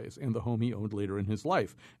birthplace and the home he owned later in his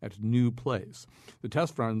life at New Place. The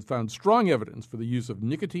test found strong evidence for the use of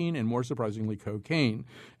nicotine and, more surprisingly, cocaine.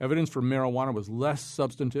 Evidence for marijuana was less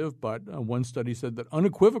substantive, but one study said that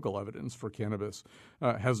unequivocal evidence for cannabis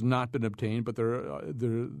has not been obtained, but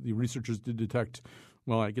the researchers did detect,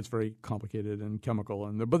 well, it gets very complicated and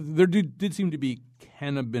chemical, but there did seem to be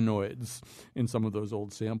cannabinoids in some of those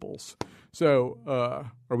old samples. So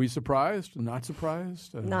are we surprised? Not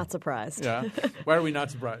surprised? Not surprised. Yeah. Why are we not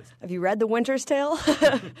surprised? Have you read The Winter's Tale?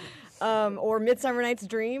 Or Midsummer Night's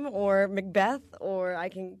Dream? Or Macbeth? Or I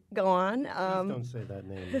can go on. Please don't say that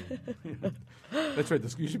name. That's right.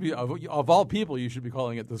 You should be, of all people, you should be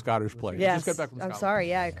calling it The Scottish Play. Yes. Just got back from Scotland. I'm sorry.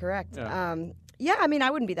 Yeah, correct. Yeah. I mean, I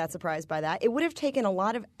wouldn't be that surprised by that. It would have taken a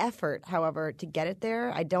lot of effort, however, to get it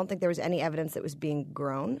there. I don't think there was any evidence that was being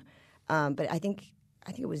grown. But I think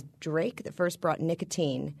it was Drake that first brought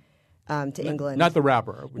nicotine to England. Not the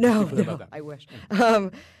rapper. No, I wish.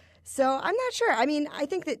 So I'm not sure. I mean, I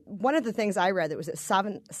think that one of the things I read that was that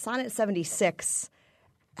Sonnet 76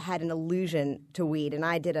 had an allusion to weed, and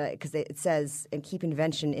I did because it says, and keep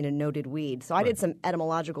invention in a noted weed. So I did some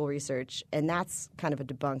etymological research, and that's kind of a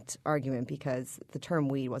debunked argument because the term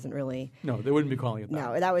weed wasn't really. No, they wouldn't be calling it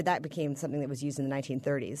that. No, that became something that was used in the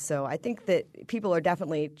 1930s. So I think that people are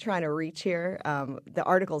definitely trying to reach here. The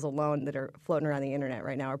articles alone that are floating around the internet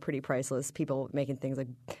right now are pretty priceless. People making things like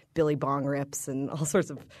Billy Bong rips and all sorts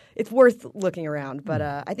of. It's worth looking around, but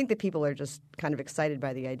I think that people are just kind of excited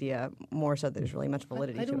by the idea more so there's really much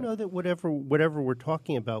validity to it. I don't know that whatever we're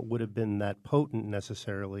talking about would have been that potent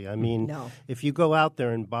necessarily. I mean, if you go out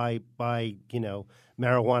there and buy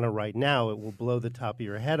marijuana right now, it will blow the top of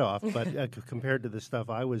your head off. But compared to the stuff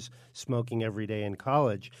I was smoking every day in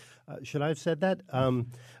college, should I have said that?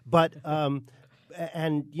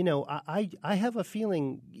 And, I have a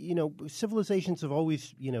feeling, civilizations have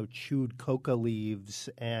always, chewed coca leaves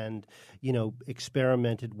and,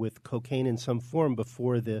 experimented with cocaine in some form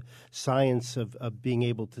before the science of being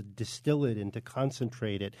able to distill it and to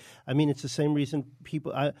concentrate it. I mean, it's the same reason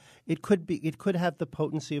people it could have the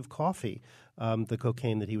potency of coffee. The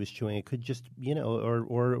cocaine that he was chewing, it could just,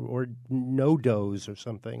 or no-dose or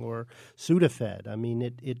something, or Sudafed. I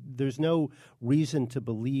mean, there's no reason to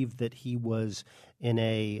believe that he was in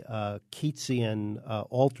a Keatsian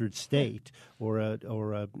altered state, or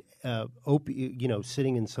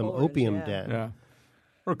sitting in some opium den. Yeah.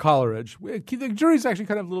 Or Coleridge. The jury's actually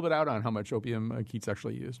kind of a little bit out on how much opium Keats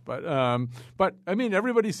actually used. But I mean,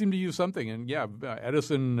 everybody seemed to use something. And,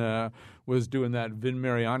 Edison was doing that Vin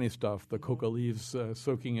Mariani stuff, the coca leaves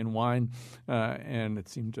soaking in wine, and it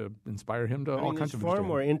seemed to inspire him to all kinds of There's far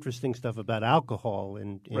more interesting stuff about alcohol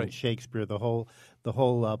in right. Shakespeare. The whole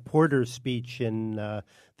Porter speech in the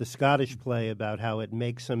Scottish play about how it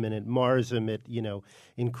makes him and it mars him. It,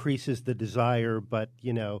 increases the desire, but,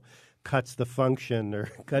 cuts the function or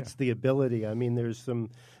cuts the ability. I mean, there's some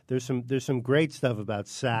great stuff about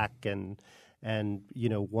sack and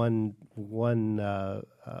one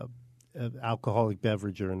alcoholic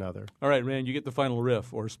beverage or another. All right, Rand, you get the final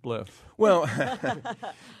riff or spliff. Well,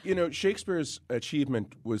 Shakespeare's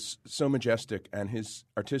achievement was so majestic and his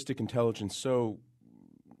artistic intelligence so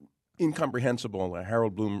incomprehensible.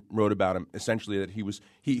 Harold Bloom wrote about him essentially that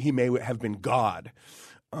he may have been God.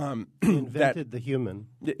 He invented the human.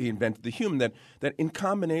 He invented the human. That in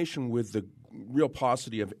combination with the real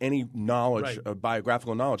paucity of any knowledge, of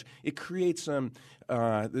biographical knowledge, it creates it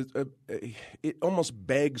almost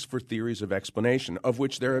begs for theories of explanation, of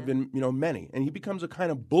which there have been many, and he becomes a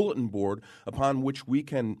kind of bulletin board upon which we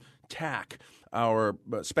can tack our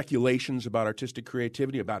speculations about artistic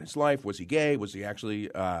creativity, about his life. Was he gay? Was he actually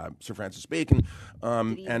Sir Francis Bacon?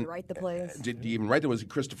 Did he even write the plays? Did he even write them? Was he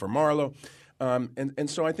Christopher Marlowe? And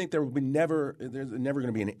so I think there's never going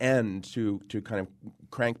to be an end to kind of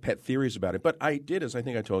crank pet theories about it. But I did, as I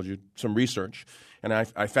think I told you, some research, and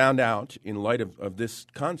I found out in light of this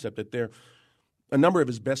concept that a number of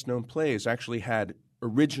his best-known plays actually had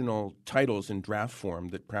original titles in draft form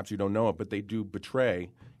that perhaps you don't know of, but they do betray,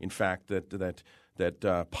 in fact, that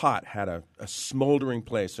Pot had a smoldering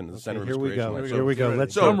place in the center of his creation. Here we go.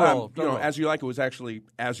 Let's drum roll. As You Like It was actually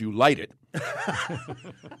As You Light It.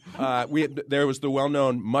 There was the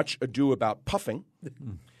well-known Much Ado About Puffing,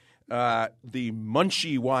 the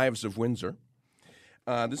Munchie Wives of Windsor.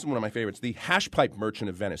 This is one of my favorites. The Hashpipe Merchant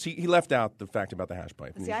of Venice. He left out the fact about the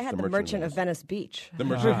hashpipe. See, I had the Merchant of Venice Beach. The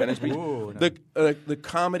Merchant of Venice Beach. Ooh, the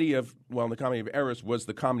comedy of errors was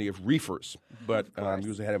the comedy of reefers, but he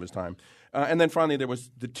was ahead of his time. And then finally there was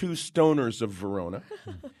the Two Stoners of Verona,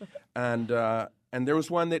 and there was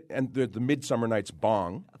one the Midsummer Night's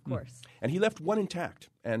Bong, of course. And he left one intact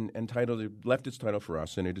and left its title for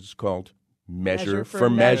us, and it is called Measure for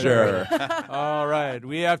Measure. All right,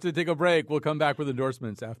 we have to take a break. We'll come back with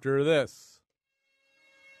endorsements after this.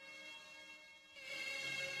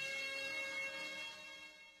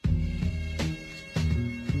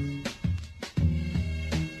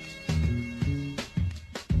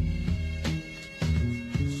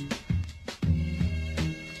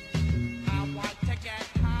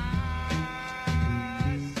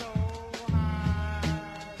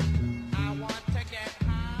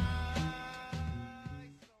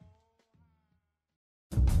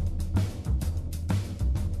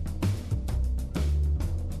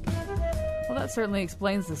 Well, that certainly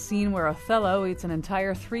explains the scene where Othello eats an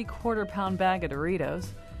entire 3/4-pound bag of Doritos.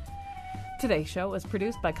 Today's show was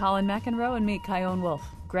produced by Colin McEnroe and me, Kyone Wolf.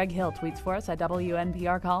 Greg Hill tweets for us at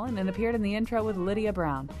WNPR Colin and appeared in the intro with Lydia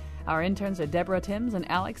Brown. Our interns are Deborah Timms and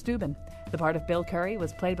Alex Dubin. The part of Bill Curry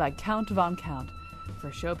was played by Count Von Count.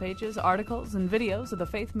 For show pages, articles, and videos of the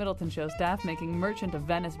Faith Middleton Show staff making Merchant of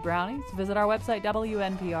Venice brownies, visit our website,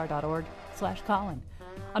 WNPR.org/Colin.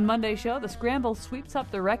 On Monday's show, the scramble sweeps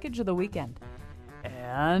up the wreckage of the weekend.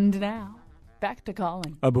 And now, back to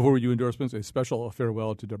Colin. Before we do endorsements, a special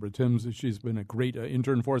farewell to Deborah Timms. She's been a great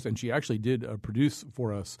intern for us, and she actually did produce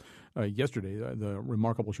for us yesterday the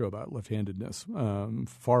remarkable show about left-handedness.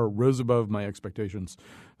 Far rose above my expectations.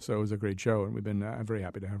 So it was a great show, and we've been very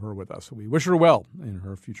happy to have her with us. We wish her well in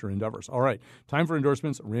her future endeavors. All right, time for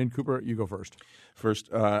endorsements. Rand Cooper, you go first.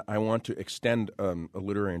 First, I want to extend a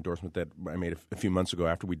literary endorsement that I made a few months ago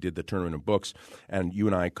after we did the tournament of books, and you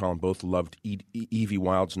and I, Colin, both loved Evie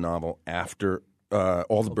Wyld's novel After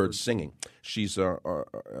All the Birds Singing. She's an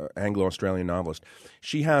Anglo-Australian novelist.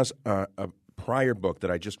 She has a prior book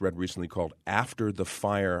that I just read recently called After the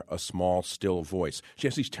Fire, A Small Still Voice. She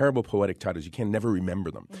has these terrible poetic titles. You can never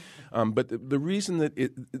remember them. But the reason that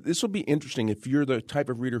this will be interesting if you're the type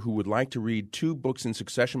of reader who would like to read 2 books in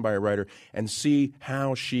succession by a writer and see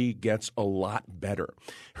how she gets a lot better.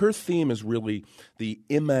 Her theme is really the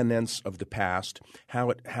immanence of the past,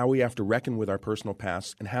 how we have to reckon with our personal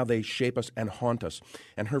past, and how they shape us and haunt us.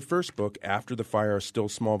 And her first book, After the Fire, A Still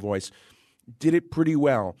Small Voice, did it pretty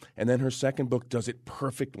well, and then her second book does it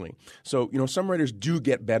perfectly. So, some writers do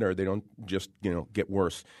get better. They don't just, get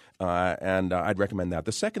worse, and I'd recommend that.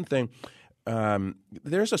 The second thing,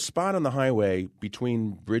 there's a spot on the highway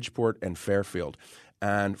between Bridgeport and Fairfield,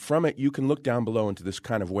 and from it you can look down below into this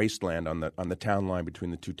kind of wasteland on the town line between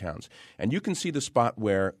the two towns. And you can see the spot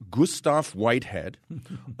where Gustav Whitehead,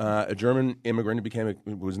 a German immigrant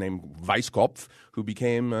who was named Weisskopf, who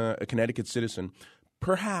became a Connecticut citizen,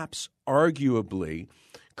 perhaps, arguably,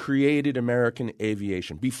 created American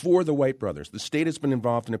aviation before the White brothers. The state has been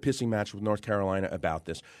involved in a pissing match with North Carolina about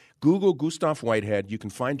this. Google Gustav Whitehead. You can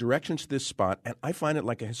find directions to this spot, and I find it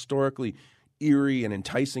like a historically eerie and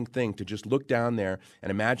enticing thing to just look down there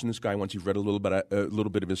and imagine this guy once you've read a little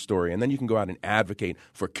bit of his story, and then you can go out and advocate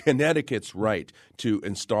for Connecticut's right to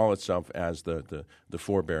install itself as the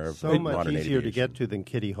forebear of modern aviation. So much easier to get to than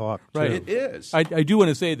Kitty Hawk. Too. Right, it is. I do want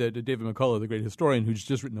to say that David McCullough, the great historian who's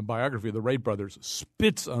just written a biography of the Wright brothers,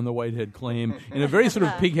 spits on the Whitehead claim in a very sort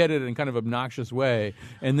of pig-headed and kind of obnoxious way,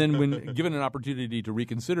 and then when given an opportunity to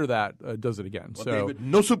reconsider that, does it again. Well, so David,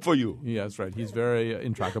 no soup for you. Yeah, that's right. He's very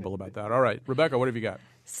intractable about that. All right, Rebecca, what have you got?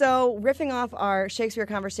 So, riffing off our Shakespeare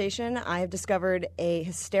conversation, I have discovered a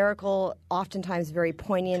hysterical, oftentimes very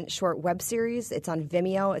poignant short web series. It's on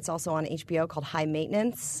Vimeo. It's also on HBO called High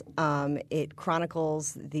Maintenance. It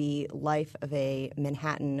chronicles the life of a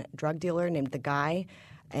Manhattan drug dealer named The Guy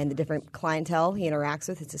and the different clientele he interacts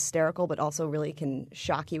with. It's hysterical, but also really can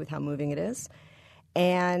shock you with how moving it is.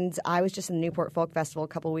 And I was just in the Newport Folk Festival a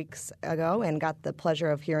couple weeks ago and got the pleasure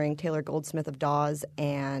of hearing Taylor Goldsmith of Dawes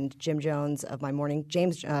and James Jones of My Morning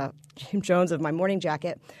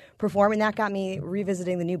Jacket perform, and that got me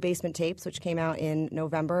revisiting the new Basement Tapes, which came out in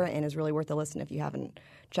November and is really worth a listen if you haven't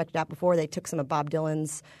checked it out before. They took some of Bob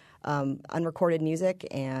Dylan's unrecorded music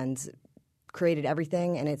and created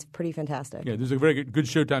everything, and it's pretty fantastic. Yeah, there's a very good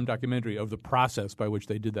Showtime documentary of the process by which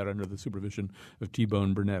they did that under the supervision of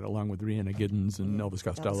T-Bone Burnett, along with Rhianna Giddens and Elvis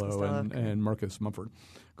Costello and Marcus Mumford.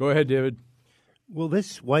 Go ahead, David. Well,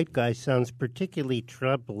 this white guy sounds particularly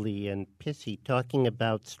troubly and pissy, talking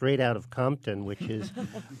about Straight Outta Compton, which is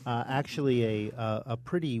actually a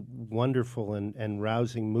pretty wonderful and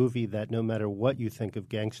rousing movie that no matter what you think of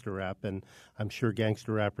gangster rap, and I'm sure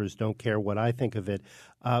gangster rappers don't care what I think of it,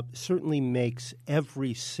 certainly makes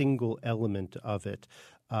every single element of it,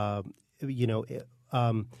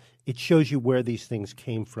 it shows you where these things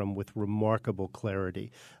came from with remarkable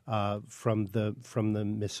clarity, from the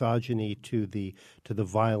misogyny to the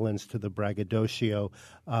violence to the braggadocio.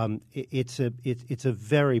 It's a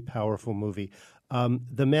very powerful movie.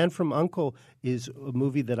 The Man from U.N.C.L.E. is a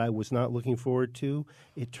movie that I was not looking forward to.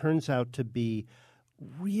 It turns out to be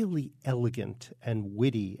really elegant and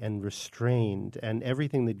witty and restrained and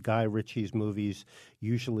everything that Guy Ritchie's movies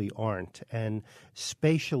usually aren't. And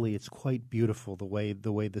spatially, it's quite beautiful the way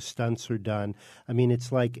the stunts are done. I mean,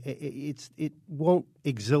 it's like it won't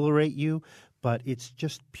exhilarate you, but it's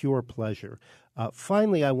just pure pleasure.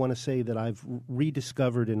 Finally, I want to say that I've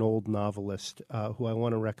rediscovered an old novelist who I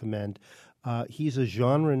want to recommend. He's a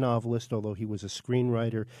genre novelist, although he was a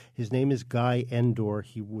screenwriter. His name is Guy Endore.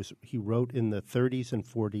 He wrote in the 30s and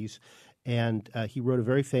 40s, and he wrote a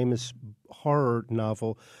very famous horror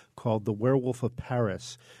novel called The Werewolf of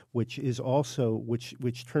Paris, which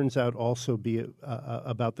turns out also be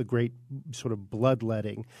about the great sort of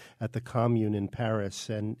bloodletting at the Commune in Paris,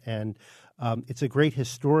 and it's a great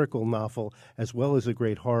historical novel as well as a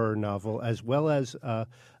great horror novel, as well as a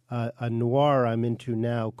noir I'm into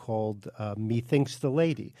now called Methinks the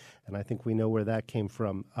Lady, and I think we know where that came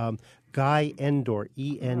from. Guy Endore,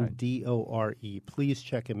 Endore. Please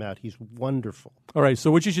check him out. He's wonderful. All right.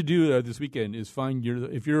 So what you should do this weekend is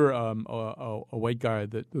if you're a white guy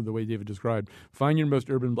that the way David described, find your most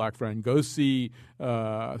urban black friend. Go see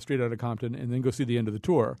Straight Outta Compton, and then go see the end of the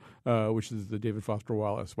tour, which is the David Foster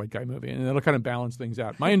Wallace white guy movie, and that'll kind of balance things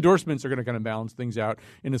out. My endorsements are going to kind of balance things out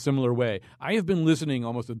in a similar way. I have been listening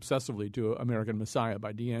almost obsessively to American Messiah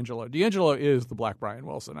by D'Angelo. D'Angelo is the Black Brian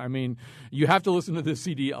Wilson. I mean, you have to listen to this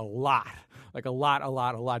CD a lot lot. Like a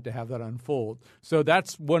lot to have that unfold. So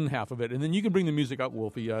that's one half of it. And then you can bring the music up,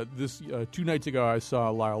 Wolfie. This 2 nights ago, I saw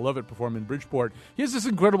Lyle Lovett perform in Bridgeport. He has this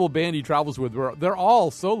incredible band he travels with where they're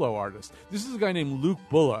all solo artists. This is a guy named Luke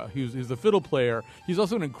Bulla. He's a fiddle player. He's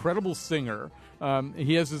also an incredible singer.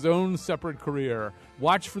 He has his own separate career.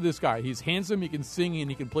 Watch for this guy. He's handsome, he can sing,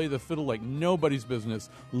 and he can play the fiddle like nobody's business.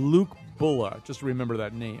 Luke Bulla. Just remember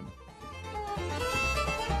that name.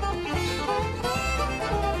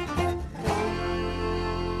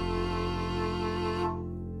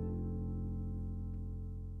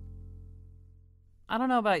 I don't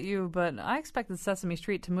know about you, but I expected Sesame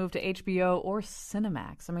Street to move to HBO or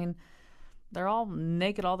Cinemax. I mean, they're all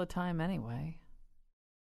naked all the time anyway.